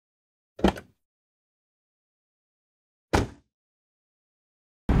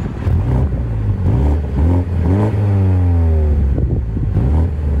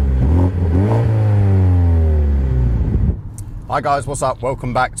Hi guys, what's up?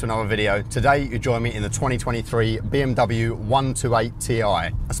 Welcome back to another video. Today you join me in the 2023 BMW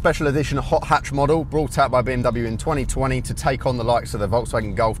 128ti, a special edition hot hatch model brought out by BMW in 2020 to take on the likes of the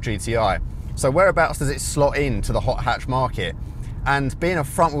Volkswagen Golf GTi. So whereabouts does it slot into the hot hatch market? And being a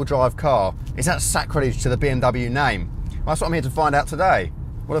front wheel drive car, is that sacrilege to the BMW name? Well, that's what I'm here to find out today.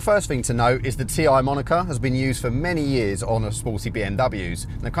 Well, the first thing to note is the TI moniker has been used for many years on sporty BMWs,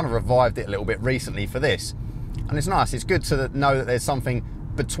 and they've kind of revived it a little bit recently for this. And it's nice, it's good to know that there's something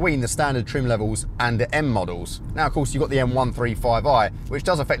between the standard trim levels and the M models. Now, of course, you've got the M135i, which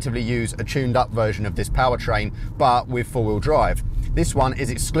does effectively use a tuned up version of this powertrain, but with four-wheel drive. This one is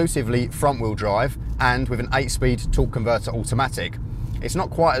exclusively front-wheel drive and with an 8-speed torque converter automatic. It's not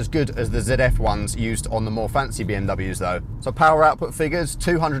quite as good as the ZF ones used on the more fancy BMWs though. So power output figures,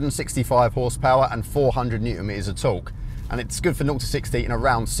 265 horsepower and 400 Newton meters of torque. And it's good for 0 to 60 in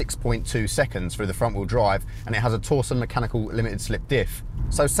around 6.2 seconds through the front wheel drive, and it has a Torsen mechanical limited slip diff.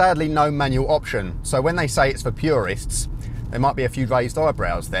 So sadly, no manual option. So when they say it's for purists, there might be a few raised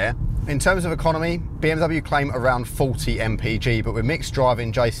eyebrows there. In terms of economy, BMW claim around 40 mpg, but with mixed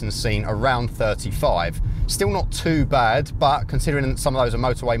driving, Jason's seen around 35. Still not too bad, but considering some of those are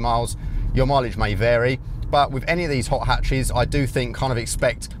motorway miles, your mileage may vary. But with any of these hot hatches, I do think kind of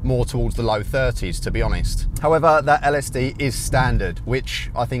expect more towards the low 30s, to be honest. However, that LSD is standard, which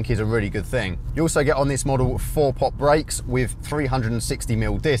I think is a really good thing. You also get on this model 4-pot brakes with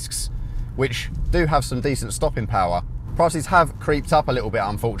 360mm discs, which do have some decent stopping power. Prices have creeped up a little bit,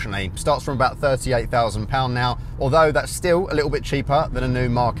 unfortunately. Starts from about £38,000 now, although that's still a little bit cheaper than a new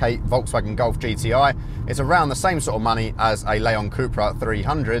Mark 8 Volkswagen Golf GTi. It's around the same sort of money as a Leon Cupra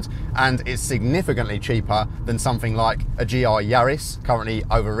 300, and it's significantly cheaper than something like a GI Yaris, currently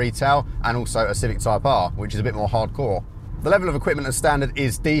over retail, and also a Civic Type R, which is a bit more hardcore. The level of equipment as standard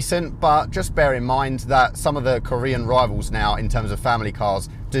is decent, but just bear in mind that some of the Korean rivals now in terms of family cars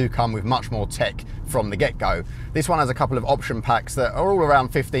do come with much more tech from the get-go. This one has a couple of option packs that are all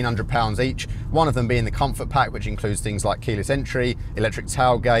around £1,500 each, one of them being the comfort pack, which includes things like keyless entry, electric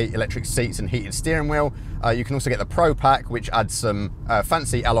tailgate, electric seats and heated steering wheel. You can also get the Pro pack, which adds some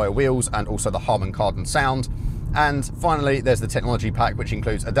fancy alloy wheels and also the Harman Kardon sound. And finally, there's the technology pack, which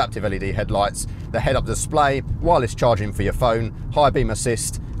includes adaptive LED headlights, the head-up display, wireless charging for your phone, high beam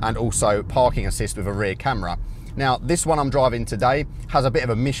assist, and also parking assist with a rear camera. Now, this one I'm driving today has a bit of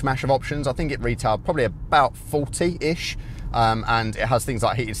a mishmash of options. I think it retailed probably about 40-ish, and it has things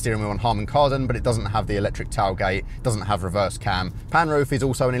like heated steering wheel and Harman Kardon, but it doesn't have the electric tailgate, doesn't have reverse cam. Pan roof is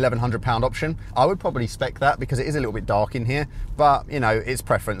also an £1,100 option. I would probably spec that because it is a little bit dark in here, but you know, it's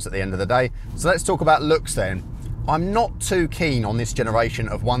preference at the end of the day. So let's talk about looks then. I'm not too keen on this generation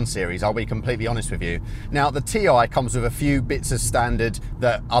of 1 Series, I'll be completely honest with you. Now, the TI comes with a few bits of standard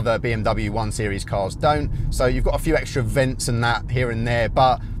that other BMW 1 Series cars don't, so you've got a few extra vents and that here and there,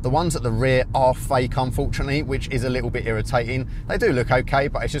 but the ones at the rear are fake, unfortunately, which is a little bit irritating. They do look okay,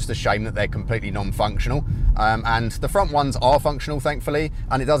 but it's just a shame that they're completely non-functional. And the front ones are functional, thankfully,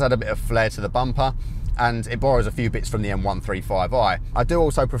 and it does add a bit of flair to the bumper, and it borrows a few bits from the M135i. I do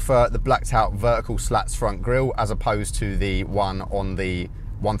also prefer the blacked out vertical slats front grille as opposed to the one on the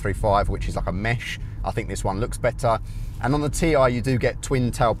 135, which is like a mesh. I think this one looks better. And on the TI, you do get twin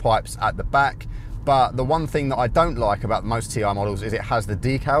tailpipes at the back, but the one thing that I don't like about most TI models is it has the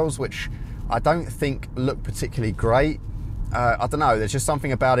decals, which I don't think look particularly great. I don't know, there's just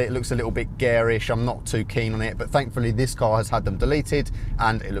something about it. It looks a little bit garish. I'm not too keen on it, but thankfully this car has had them deleted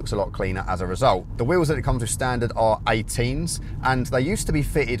and it looks a lot cleaner as a result. The wheels that it comes with standard are 18s, and they used to be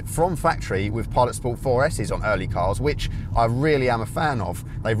fitted from factory with Pilot Sport 4Ss on early cars, which I really am a fan of.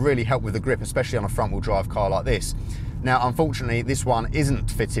 They really help with the grip, especially on a front wheel drive car like this. Now, unfortunately, this one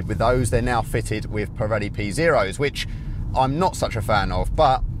isn't fitted with those. They're now fitted with Pirelli P0s, which I'm not such a fan of,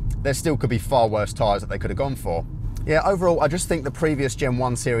 but there still could be far worse tyres that they could have gone for. Yeah, overall, I just think the previous Gen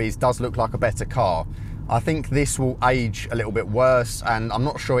 1 Series does look like a better car. I think this will age a little bit worse, and I'm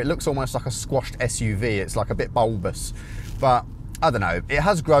not sure, it looks almost like a squashed SUV. It's like a bit bulbous, but I don't know. It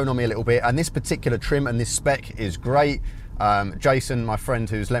has grown on me a little bit, and this particular trim and this spec is great. Jason, my friend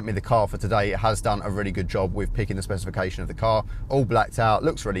who's lent me the car for today, has done a really good job with picking the specification of the car. All blacked out,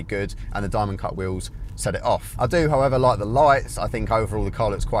 looks really good, and the diamond cut wheels set it off. I do, however, like the lights. I think overall the car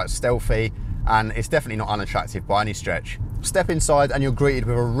looks quite stealthy, and it's definitely not unattractive by any stretch. Step inside and you're greeted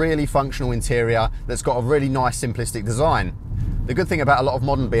with a really functional interior that's got a really nice simplistic design. The good thing about a lot of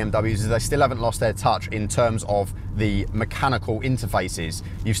modern BMWs is they still haven't lost their touch in terms of the mechanical interfaces.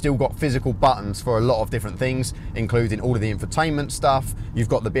 You've still got physical buttons for a lot of different things, including all of the infotainment stuff. You've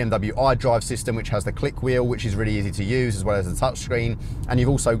got the BMW iDrive system, which has the click wheel, which is really easy to use, as well as the touchscreen. And you've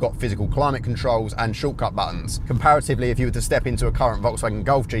also got physical climate controls and shortcut buttons. Comparatively, if you were to step into a current Volkswagen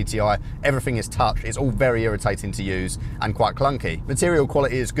Golf GTi, everything is touch. It's all very irritating to use and quite clunky. Material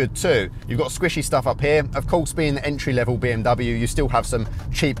quality is good too. You've got squishy stuff up here. Of course, being the entry-level BMW, you still have some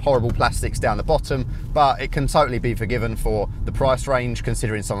cheap, horrible plastics down the bottom, but it can totally be forgiven for the price range,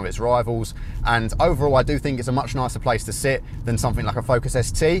 considering some of its rivals. And overall, I do think it's a much nicer place to sit than something like a Focus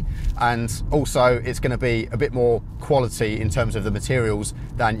ST. And also, it's going to be a bit more quality in terms of the materials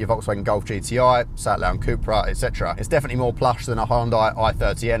than your Volkswagen Golf GTi, Satellite Cupra, etc. It's definitely more plush than a Hyundai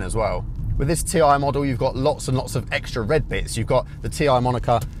i30N as well. With this TI model, you've got lots and lots of extra red bits. You've got the TI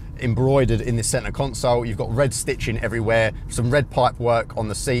moniker embroidered in the center console. You've got red stitching everywhere, some red pipe work on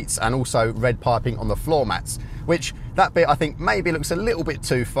the seats, and also red piping on the floor mats, which that bit I think maybe looks a little bit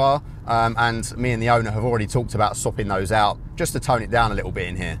too far, and me and the owner have already talked about swapping those out just to tone it down a little bit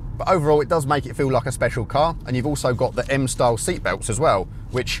in here. But overall, it does make it feel like a special car, and you've also got the M-style seat belts as well,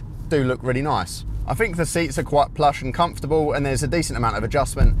 which do look really nice. I think the seats are quite plush and comfortable, and there's a decent amount of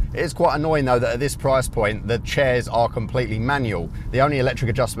adjustment. It is quite annoying though that at this price point the chairs are completely manual. The only electric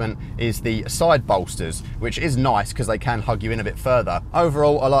adjustment is the side bolsters, which is nice because they can hug you in a bit further.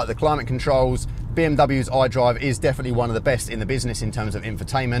 Overall, I like the climate controls. BMW's iDrive is definitely one of the best in the business in terms of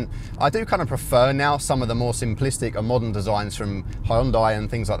infotainment. I do kind of prefer now some of the more simplistic and modern designs from Hyundai and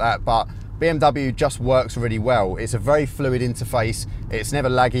things like that, but BMW just works really well. It's a very fluid interface. It's never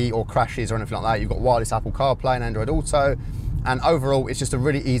laggy or crashes or anything like that. You've got wireless Apple CarPlay and Android Auto. And overall, it's just a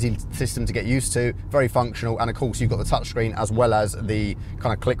really easy system to get used to, very functional. And of course, you've got the touchscreen as well as the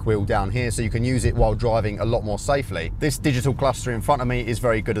kind of click wheel down here, so you can use it while driving a lot more safely. This digital cluster in front of me is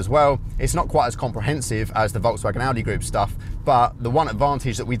very good as well. It's not quite as comprehensive as the Volkswagen Audi Group stuff, but the one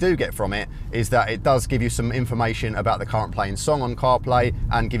advantage that we do get from it is that it does give you some information about the current playing song on CarPlay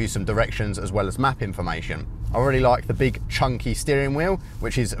and give you some directions as well as map information. I really like the big chunky steering wheel,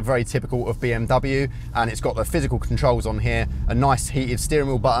 which is very typical of BMW, and it's got the physical controls on here, a nice heated steering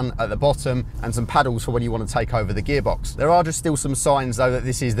wheel button at the bottom, and some paddles for when you want to take over the gearbox. There are just still some signs though that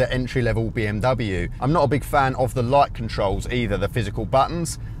this is the entry-level BMW. I'm not a big fan of the light controls either, the physical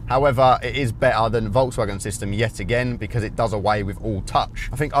buttons. However, it is better than Volkswagen system yet again because it does away with all touch.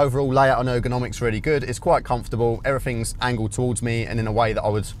 I think overall layout and ergonomics really good. It's quite comfortable. Everything's angled towards me and in a way that I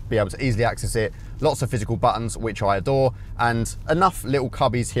would be able to easily access it. Lots of physical buttons, which I adore, and enough little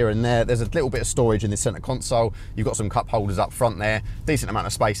cubbies here and there. There's a little bit of storage in the center console. You've got some cup holders up front there. Decent amount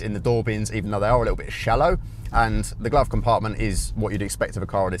of space in the door bins, even though they are a little bit shallow. And the glove compartment is what you'd expect of a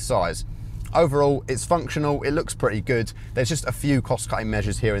car of this size. Overall, it's functional, it looks pretty good. There's just a few cost-cutting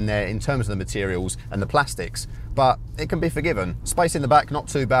measures here and there in terms of the materials and the plastics, but it can be forgiven. Space in the back, not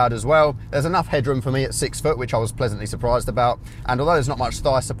too bad as well. There's enough headroom for me at 6 foot, which I was pleasantly surprised about. And although there's not much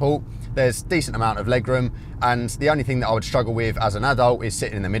thigh support, there's decent amount of legroom. And the only thing that I would struggle with as an adult is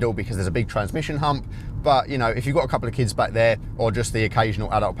sitting in the middle because there's a big transmission hump. But, you know, if you've got a couple of kids back there or just the occasional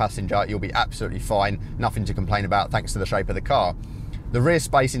adult passenger, you'll be absolutely fine. Nothing to complain about thanks to the shape of the car. The rear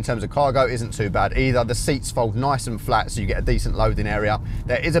space in terms of cargo isn't too bad either. The seats fold nice and flat so you get a decent loading area.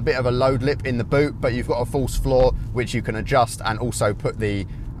 There is a bit of a load lip in the boot, but you've got a false floor which you can adjust and also put the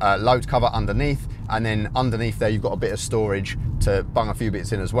load cover underneath, and then underneath there you've got a bit of storage to bung a few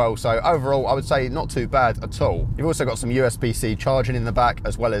bits in as well. So overall I would say not too bad at all. You've also got some USB-C charging in the back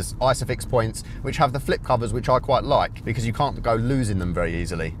as well as ISOFIX points which have the flip covers, which I quite like because you can't go losing them very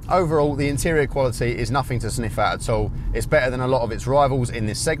easily. Overall the interior quality is nothing to sniff at all. It's better than a lot of its rivals in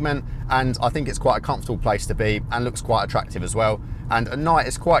this segment, and I think it's quite a comfortable place to be and looks quite attractive as well. And at night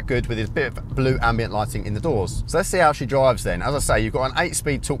it's quite good with this bit of blue ambient lighting in the doors. So let's see how she drives then. As I say, you've got an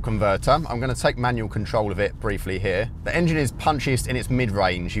 8-speed torque converter. I'm going to take manual control of it briefly here. The engine is punchiest in its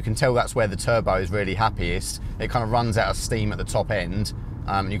mid-range. You can tell that's where the turbo is really happiest. It kind of runs out of steam at the top end.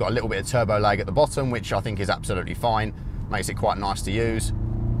 You've got a little bit of turbo lag at the bottom, which I think is absolutely fine. Makes it quite nice to use.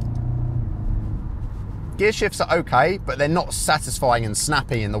 Gear shifts are okay, but they're not satisfying and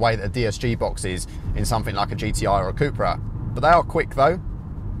snappy in the way that a DSG box is in something like a GTi or a Cupra. But they are quick though.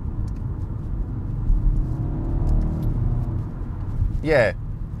 Yeah,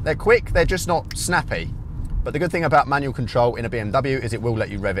 they're quick, they're just not snappy. But the good thing about manual control in a BMW is it will let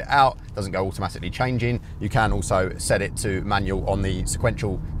you rev it out, doesn't go automatically changing. You can also set it to manual on the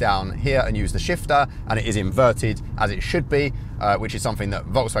sequential down here and use the shifter, and it is inverted as it should be, which is something that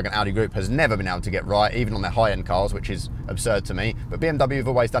Volkswagen Audi Group has never been able to get right, even on their high-end cars, which is absurd to me. But BMW have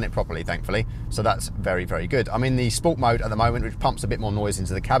always done it properly, thankfully. So that's very, very good. I'm in the sport mode at the moment, which pumps a bit more noise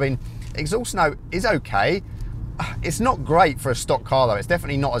into the cabin. Exhaust note is okay. It's not great for a stock car though. It's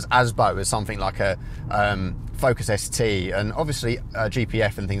definitely not as ASBO as something like a Focus ST, and obviously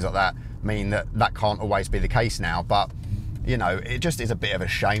GPF and things like that mean that that can't always be the case now. But you know, it just is a bit of a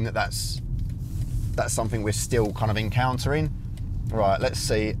shame that that's something we're still kind of encountering. Right, let's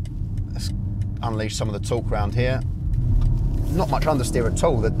see. Let's unleash some of the torque around here. Not much understeer at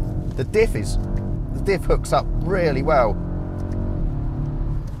all. The diff hooks up really well.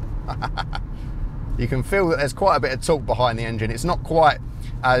 You can feel that there's quite a bit of torque behind the engine. It's not quite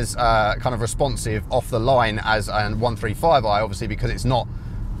as kind of responsive off the line as an 135i, obviously, because it's not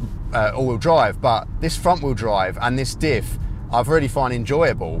all-wheel drive. But this front-wheel drive and this diff, I've really find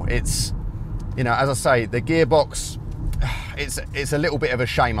enjoyable. It's, you know, as I say, the gearbox, it's a little bit of a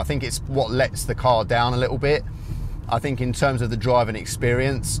shame. I think it's what lets the car down a little bit. I think in terms of the driving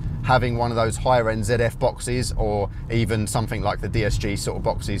experience, having one of those higher end ZF boxes, or even something like the DSG sort of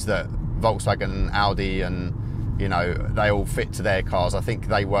boxes that Volkswagen, Audi and, you know, they all fit to their cars, I think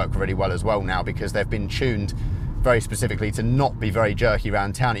they work really well as well now, because they've been tuned very specifically to not be very jerky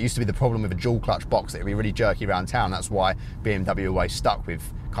around town. It used to be the problem with a dual clutch box, that it'd be really jerky around town. That's why BMW always stuck with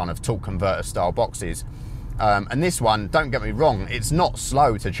kind of torque converter style boxes. And this one, don't get me wrong, it's not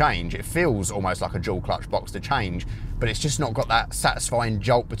slow to change. It feels almost like a dual clutch box to change, but it's just not got that satisfying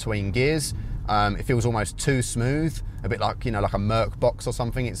jolt between gears. It feels almost too smooth, a bit like, you know, like a Merc box or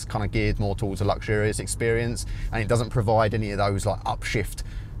something. It's kind of geared more towards a luxurious experience, and it doesn't provide any of those like upshift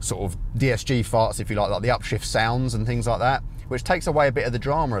sort of DSG farts, if you like the upshift sounds and things like that, which takes away a bit of the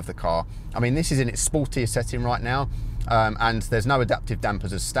drama of the car. I mean, this is in its sportiest setting right now, and there's no adaptive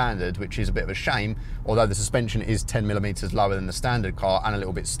dampers as standard, which is a bit of a shame, although the suspension is 10mm lower than the standard car and a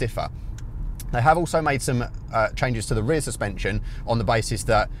little bit stiffer. They have also made some changes to the rear suspension on the basis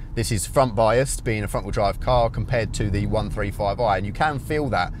that this is front biased, being a front wheel drive car, compared to the 135i, and you can feel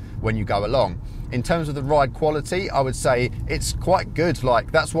that when you go along. In terms of the ride quality, I would say it's quite good.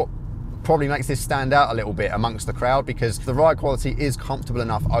 Like, that's what probably makes this stand out a little bit amongst the crowd, because the ride quality is comfortable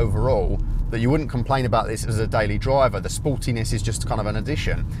enough overall that you wouldn't complain about this as a daily driver. The sportiness is just kind of an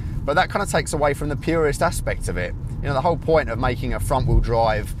addition, but that kind of takes away from the purist aspect of it. You know, the whole point of making a front wheel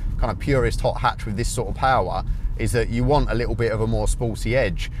drive kind of purist hot hatch with this sort of power is that you want a little bit of a more sporty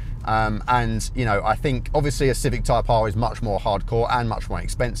edge. And you know, I think obviously a Civic Type R is much more hardcore and much more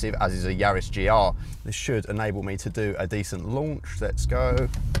expensive, as is a Yaris GR. This should enable me to do a decent launch. Let's go.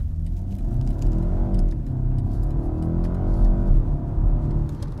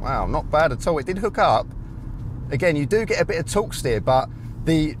 Wow, not bad at all. It did hook up. Again, you do get a bit of torque steer, but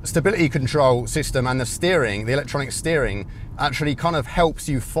the stability control system and the steering, the electronic steering, actually kind of helps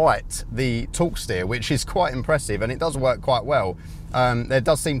you fight the torque steer, which is quite impressive, and it does work quite well. There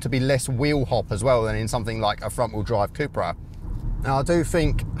does seem to be less wheel hop as well than in something like a front wheel drive Cupra. Now, I do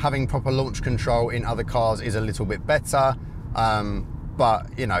think having proper launch control in other cars is a little bit better,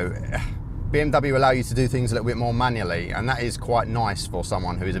 but you know, BMW allow you to do things a little bit more manually, and that is quite nice for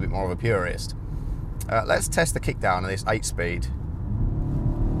someone who is a bit more of a purist. Let's test the kickdown of this 8-speed.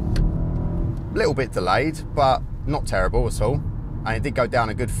 A little bit delayed, but not terrible at all. And it did go down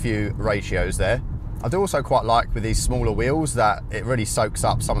a good few ratios there. I do also quite like with these smaller wheels that it really soaks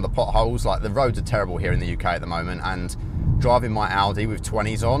up some of the potholes. Like, the roads are terrible here in the UK at the moment, and driving my Audi with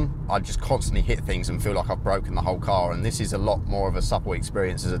 20s on, I just constantly hit things and feel like I've broken the whole car, and this is a lot more of a supple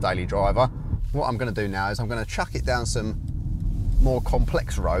experience as a daily driver. What I'm going to do now is I'm going to chuck it down some more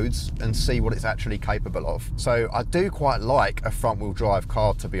complex roads and see what it's actually capable of. So I do quite like a front wheel drive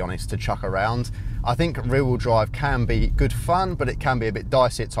car, to be honest, to chuck around. I think rear wheel drive can be good fun, but it can be a bit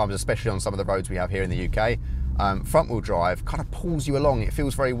dicey at times, especially on some of the roads we have here in the UK. Front wheel drive kind of pulls you along. It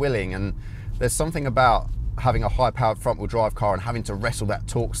feels very willing, and there's something about having a high powered front wheel drive car and having to wrestle that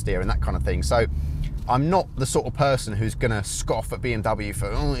torque steer and that kind of thing. So I'm not the sort of person who's going to scoff at BMW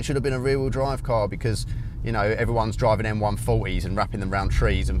for, oh, it should have been a rear wheel drive car because, you know, everyone's driving M140s and wrapping them around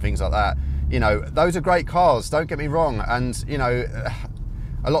trees and things like that. You know, those are great cars, don't get me wrong. And, you know,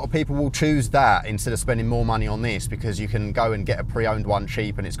 a lot of people will choose that instead of spending more money on this, because you can go and get a pre-owned one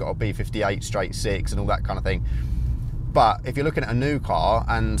cheap and it's got a B58 straight 6 and all that kind of thing. But if you're looking at a new car,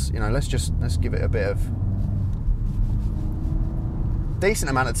 and, you know, let's give it a bit of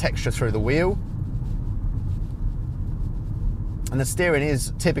decent amount of texture through the wheel. And the steering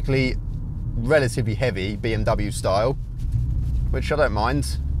is typically relatively heavy BMW style, which I don't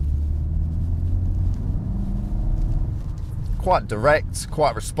mind. Quite direct,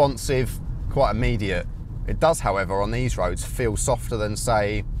 quite responsive, quite immediate. It does, however, on these roads feel softer than,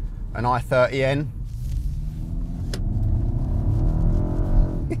 say, an i30N.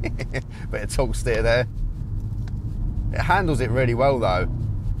 Bit of torque steer there. It handles it really well though.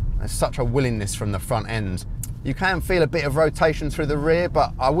 There's such a willingness from the front end. You can feel a bit of rotation through the rear,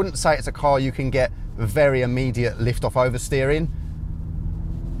 but I wouldn't say it's a car you can get very immediate lift-off oversteering.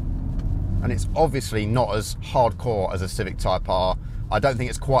 And it's obviously not as hardcore as a Civic Type R. I don't think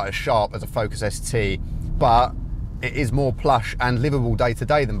it's quite as sharp as a Focus ST, but it is more plush and livable day to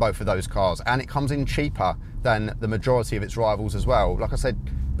day than both of those cars. And it comes in cheaper than the majority of its rivals as well. Like I said,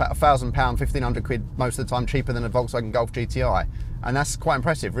 about £1,000, 1,500 quid most of the time cheaper than a Volkswagen Golf GTi. And that's quite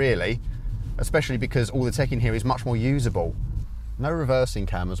impressive, really, especially because all the tech in here is much more usable. No reversing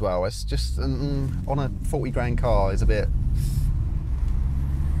cam as well. It's just, on a 40 grand car is a bit...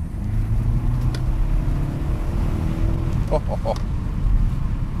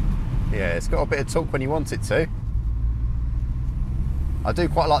 Yeah, it's got a bit of torque when you want it to. I do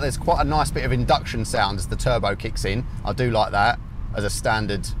quite like, there's quite a nice bit of induction sound as the turbo kicks in. I do like that as a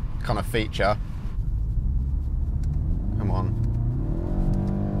standard kind of feature. Come on.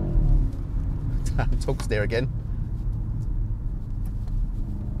 Torque steer again.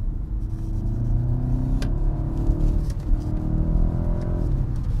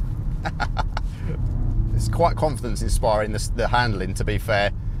 It's quite confidence inspiring, the handling, to be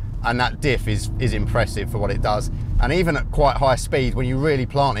fair. And that diff is impressive for what it does. And even at quite high speed, when you really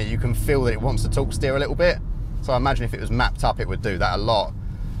plant it, you can feel that it wants to torque steer a little bit. So I imagine if it was mapped up, it would do that a lot.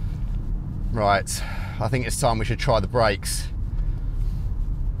 Right, I think it's time we should try the brakes.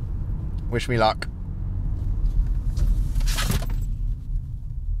 Wish me luck.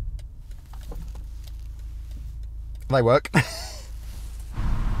 They work.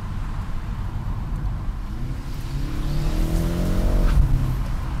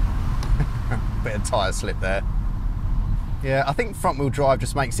 Bit of tyre slip there. Yeah, I think front wheel drive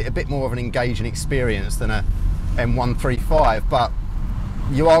just makes it a bit more of an engaging experience than a M135, but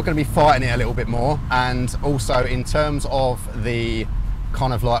you are going to be fighting it a little bit more. And also in terms of the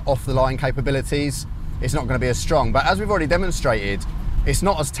kind of like off the line capabilities, it's not going to be as strong. But as we've already demonstrated, it's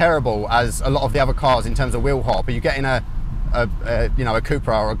not as terrible as a lot of the other cars in terms of wheel hop. Are you getting a you know, a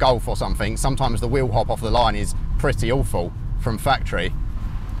Cupra or a Golf or something? Sometimes the wheel hop off the line is pretty awful from factory.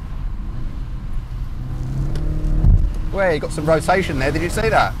 Well, you got some rotation there, did you see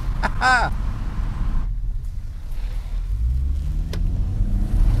that?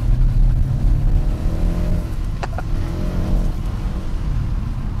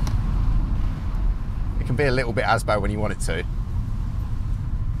 It can be a little bit Asbo when you want it to.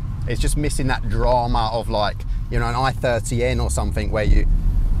 It's just missing that drama of, like, you know, an i30N or something where you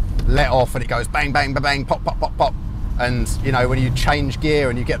let off and it goes bang, bang, bang, bang, pop, pop, pop, pop. And, you know, when you change gear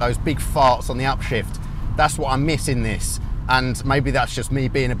and you get those big farts on the upshift, that's what I miss in this. And maybe that's just me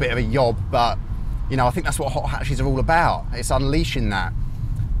being a bit of a yob, but, you know, I think that's what hot hatches are all about. It's unleashing that.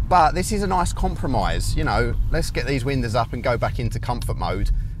 But this is a nice compromise, you know. Let's get these windows up and go back into comfort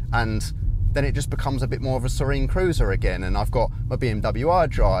mode, and then it just becomes a bit more of a serene cruiser again. And I've got my BMW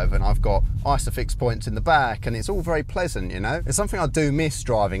iDrive, and I've got ISOFIX points in the back, and it's all very pleasant, you know. It's something I do miss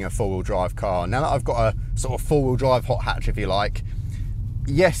driving a four-wheel drive car. Now that I've got a sort of four-wheel drive hot hatch, if you like,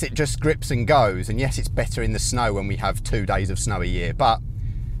 yes, it just grips and goes, and yes, it's better in the snow when we have 2 days of snow a year, but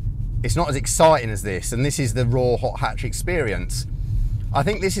it's not as exciting as this, and this is the raw hot hatch experience. I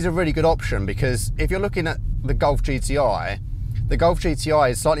think this is a really good option, because if you're looking at the Golf GTi, the Golf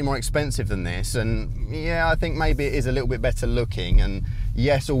GTi is slightly more expensive than this, and yeah, I think maybe it is a little bit better looking, and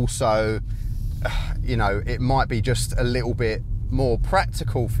yes, also, you know, it might be just a little bit more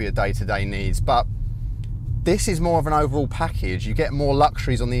practical for your day-to-day needs, but this is more of an overall package. You get more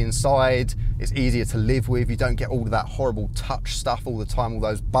luxuries on the inside, it's easier to live with, you don't get all of that horrible touch stuff all the time, all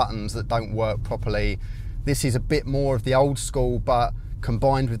those buttons that don't work properly. This is a bit more of the old school, but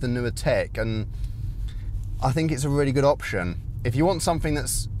combined with the newer tech, and I think it's a really good option. If you want something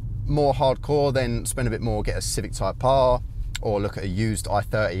that's more hardcore, then spend a bit more, get a Civic Type R, or look at a used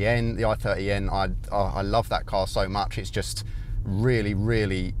i30N. The i30N, I love that car so much. It's just really,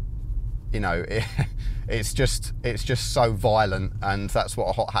 really, you know, it's just so violent, and that's what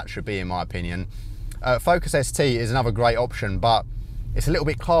a hot hatch should be, in my opinion. Focus ST is another great option, but it's a little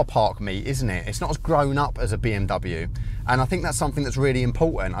bit car park meat, isn't it? It's not as grown up as a BMW, and I think that's something that's really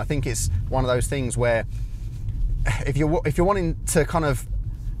important. I think it's one of those things where if you're wanting to kind of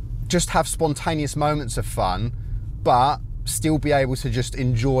just have spontaneous moments of fun, but still be able to just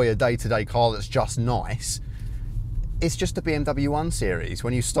enjoy a day-to-day car that's just nice. It's just a BMW 1 Series.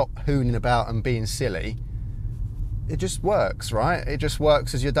 When you stop hooning about and being silly, it just works, right? It just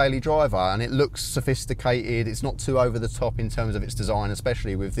works as your daily driver, and it looks sophisticated. It's not too over the top in terms of its design,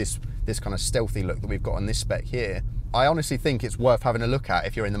 especially with this kind of stealthy look that we've got on this spec here. I honestly think it's worth having a look at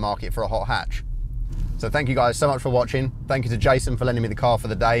if you're in the market for a hot hatch. So thank you guys so much for watching. Thank you to Jason for lending me the car for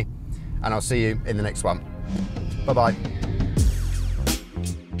the day, and I'll see you in the next one. Bye-bye.